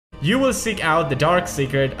You will seek out the dark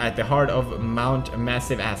secret at the heart of Mount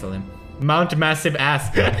Massive Asylum. Mount Massive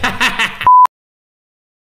Ass.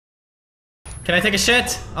 Can I take a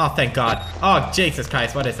shit? Oh, thank God. Oh, Jesus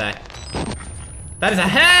Christ, what is that? That is a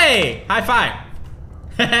hey! High five!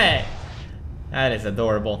 Hey! That is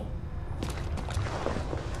adorable.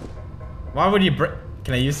 Why would you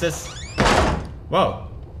can I use this? Whoa.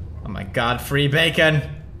 Oh my God, free bacon.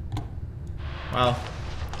 Well,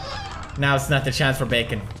 now it's not the chance for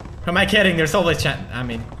bacon. Who am I kidding? There's always chance. I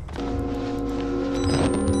mean.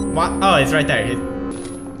 What? Oh, it's right there.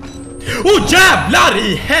 Oh, jävlar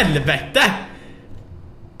I helvete!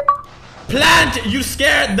 Plant, you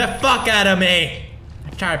scared the fuck out of me!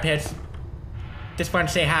 I'm sorry, Pitts. Just want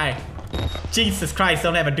to say hi. Jesus Christ,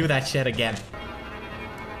 don't ever do that shit again.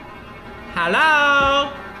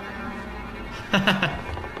 Hello?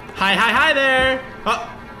 Hi there! Oh,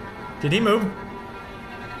 did he move?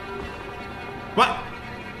 What?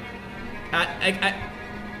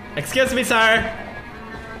 Excuse me, sir.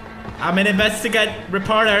 I'm an investigate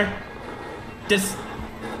reporter. Just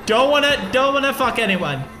don't wanna fuck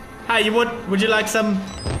anyone. Hi, would you like some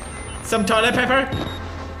toilet paper?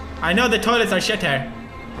 I know the toilets are shit here.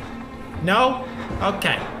 No?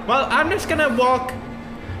 Okay. Well, I'm just gonna walk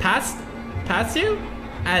past you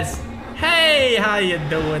as hey, how you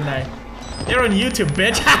doing there? You're on YouTube,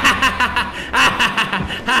 bitch.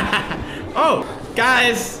 Oh,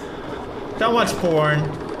 guys, don't watch porn.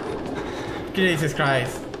 Jesus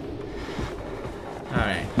Christ.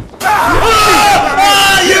 Alright.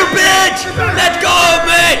 Oh, you bitch! Let go of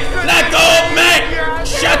me! Let go of me!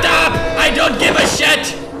 Shut up! I don't give a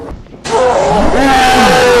shit!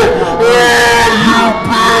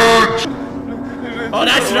 Oh,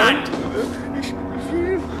 that's right!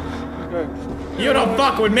 You don't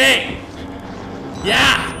fuck with me!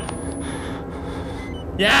 Yeah!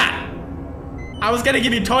 Yeah! I was gonna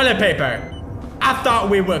give you toilet paper. I thought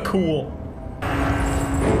we were cool.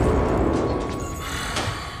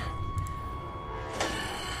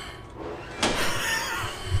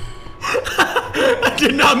 I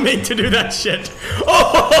did not mean to do that shit.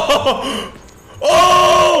 Oh!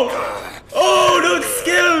 Oh! Oh, those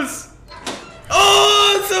skills!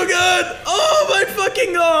 Oh, so good! Oh my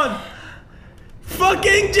fucking God!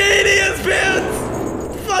 Fucking genius, pants!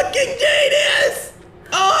 Fucking genius!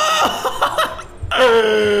 Oh!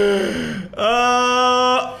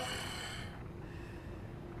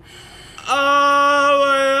 Oh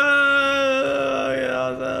my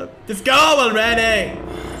God! Just go already!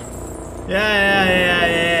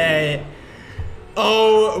 Yeah.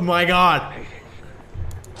 Oh my God.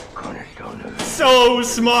 So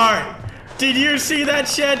smart. Did you see that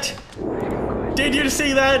shit? Did you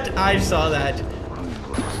see that? I saw that.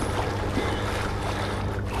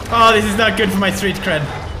 Oh, this is not good for my street cred.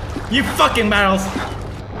 You fucking barrels.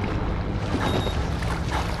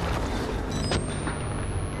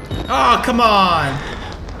 Oh, come on.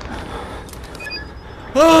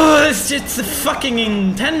 Oh, this shit's fucking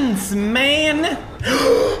intense, man.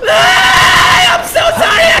 I'm so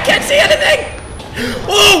sorry, I can't see anything.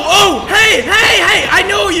 Oh, hey. I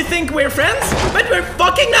know you think we're friends, but we're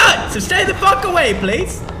fucking not. So stay the fuck away,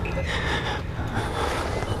 please.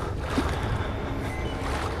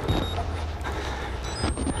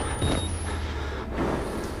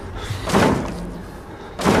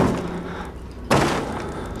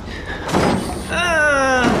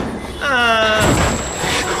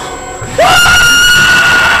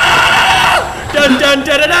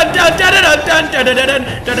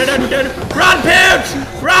 Run,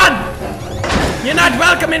 Pewdie! Run! You're not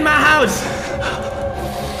welcome in my house!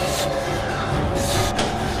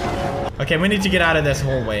 Okay, we need to get out of this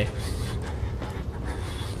hallway.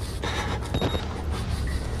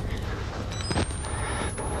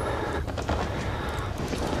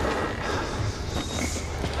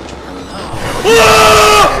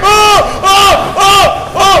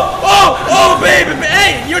 Oh, baby!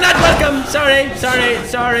 Hey, you're not welcome! Sorry.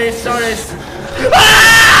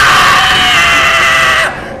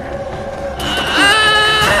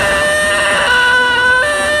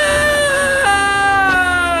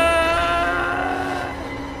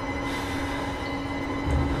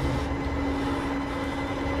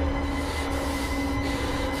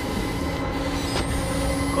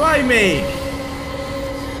 Why me?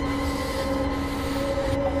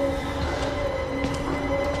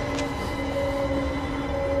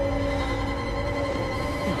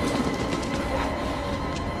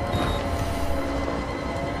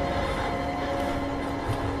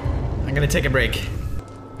 I'm gonna take a break.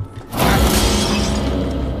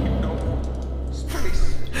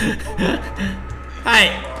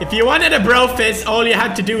 Hey, if you wanted a bro fist, all you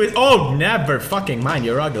had to do is... Oh, never fucking mind,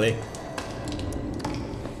 you're ugly.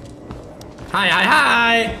 Hi, hi,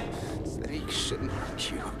 hi! Said he shouldn't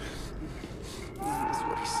hurt you. That's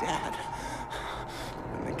what he said.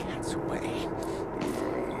 When the cat's away.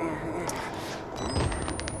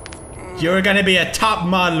 You're gonna be a top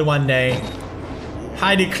model one day.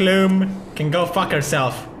 Heidi Klum can go fuck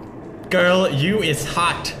herself. Girl, you is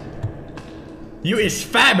hot. You is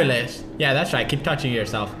fabulous. Yeah, that's right. Keep touching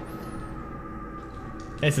yourself.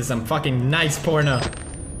 This is some fucking nice porno.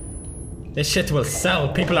 This shit will sell.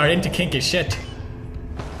 People are into kinky shit.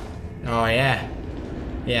 Oh yeah.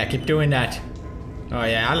 Yeah, keep doing that. Oh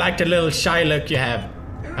yeah, I like the little shy look you have.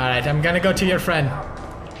 Alright, I'm gonna go to your friend.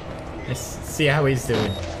 Let's see how he's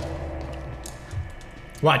doing.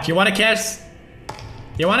 What, you wanna kiss?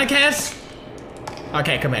 You wanna kiss?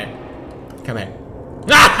 Okay, come here. Come here.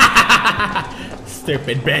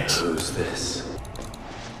 Stupid bitch. Who's this?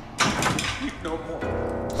 No more.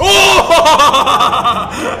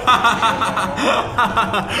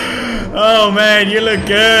 Oh man, you look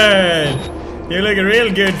good. You look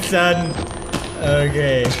real good, son.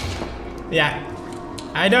 Okay. Yeah.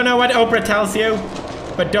 I don't know what Oprah tells you,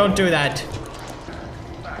 but don't do that.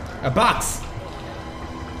 A box.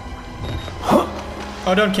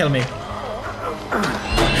 Oh, don't kill me.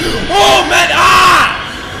 Oh man! Ah!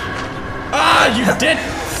 Ah, you did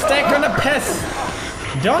stick on a piss.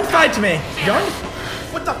 Don't fight me. Don't.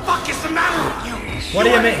 What the fuck is the matter with you? What do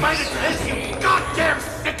you mean? You goddamn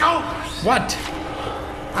sicko! What?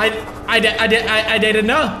 I didn't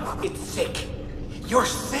know. It's sick. You're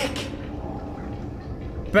sick.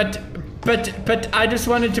 But I just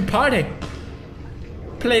wanted to party.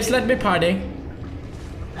 Please let me party.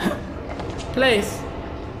 Please.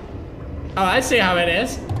 Oh, I see how it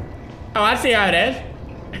is. Oh, I see how it is.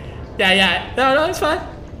 Yeah, yeah. No, it's fine.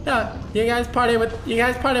 No, you guys party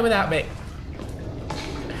without me.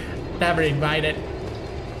 Never invited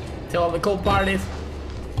to all the cool parties.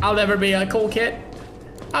 I'll never be a cool kid.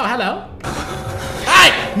 Oh, hello.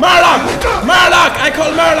 Hey! Murloc! Murloc! I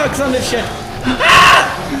call Murlocs on this shit. Ah!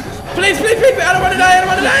 Please, please, please. I don't want to die. I don't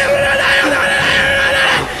want to die. I don't want to die. I don't want to die. I don't want to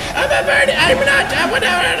die. I'm a bird. I'm not. I'm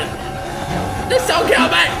whatever. This don't kill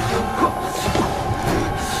me.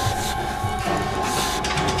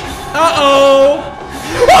 Uh-oh.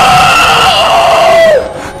 Whoa!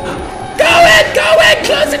 Go in! Go in!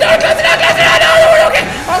 Close the door! Close the door! Close the door! No, okay!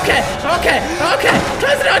 Okay! Okay! Okay!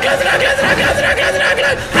 Close the door! Close the door! Close the door! Close the door! Close the door! Close the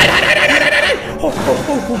door! Hide! Hide! Hide! Hide! Hide! Hide! Oh! Oh!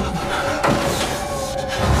 Oh!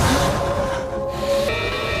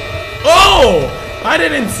 Oh! I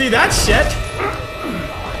didn't see that shit!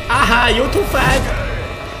 Aha! You too fat!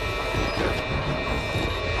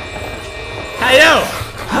 Hey you!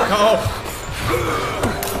 Oh!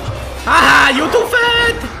 Haha, you too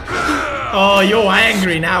fat! Oh, you're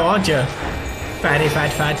angry now, aren't you? Fatty,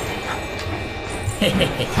 fat, fat.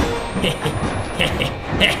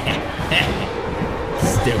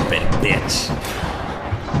 Stupid bitch.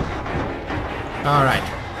 Alright.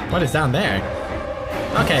 What is down there?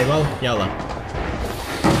 Okay, well, YOLO.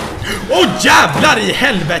 Oh, jävlar I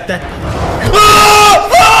helvete! Oh!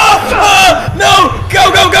 Oh! Oh! No!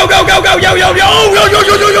 Go, go, go, go, go, go! Yo, yo, yo! Oh, yo, yo,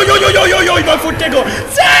 yo, yo, yo, yo, yo, yo, yo, yo! Vad fort det går!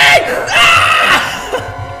 Säg! Ah!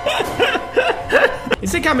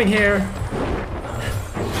 Is he coming here?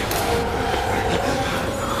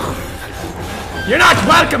 You're not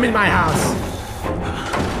welcome in my house!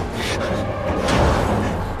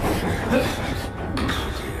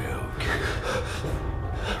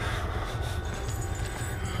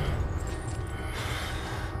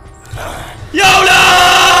 YOLO!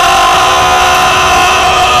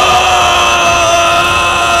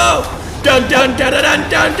 Dun dun dun dun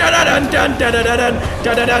dun dun dun dun dun dun dun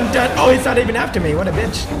dun dun dun. Oh, he's not even after me. What a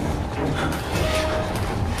bitch.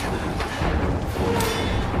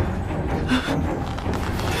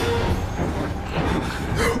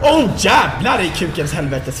 Oh, jävlar i kukens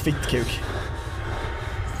helvetes fittkuk.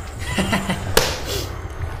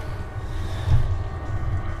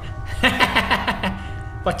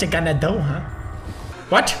 What you gonna do, huh?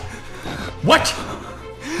 What? What?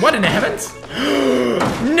 What in the heavens?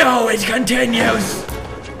 No, it continues!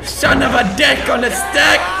 Son of a dick on a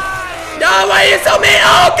stick! No, why are you so mean?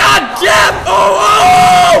 Oh, god damn! Oh,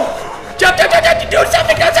 oh! Jump, jump, jump, jump! Do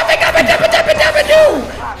something, do something! Scooby-Doo!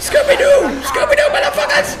 Scooby-Doo! Scooby-Doo,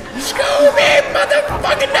 motherfuckers! Scooby,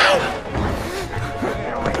 motherfucking no!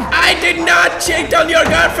 I did not cheat on your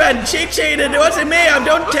girlfriend! She cheated! It wasn't me! I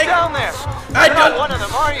don't take... down there? I don't... one of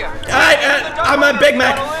them, are you? I'm a Big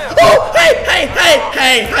Mac. Oh, hey, hey, hey,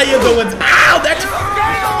 hey! How you doing? Ow, that's...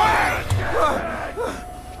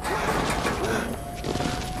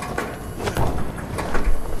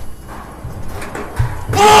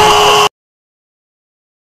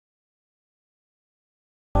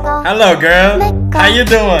 Hello, girl. How you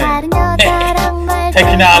doing?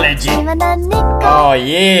 Technology. Oh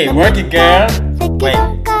yeah, work it, girl. Wait,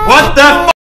 what the fuck?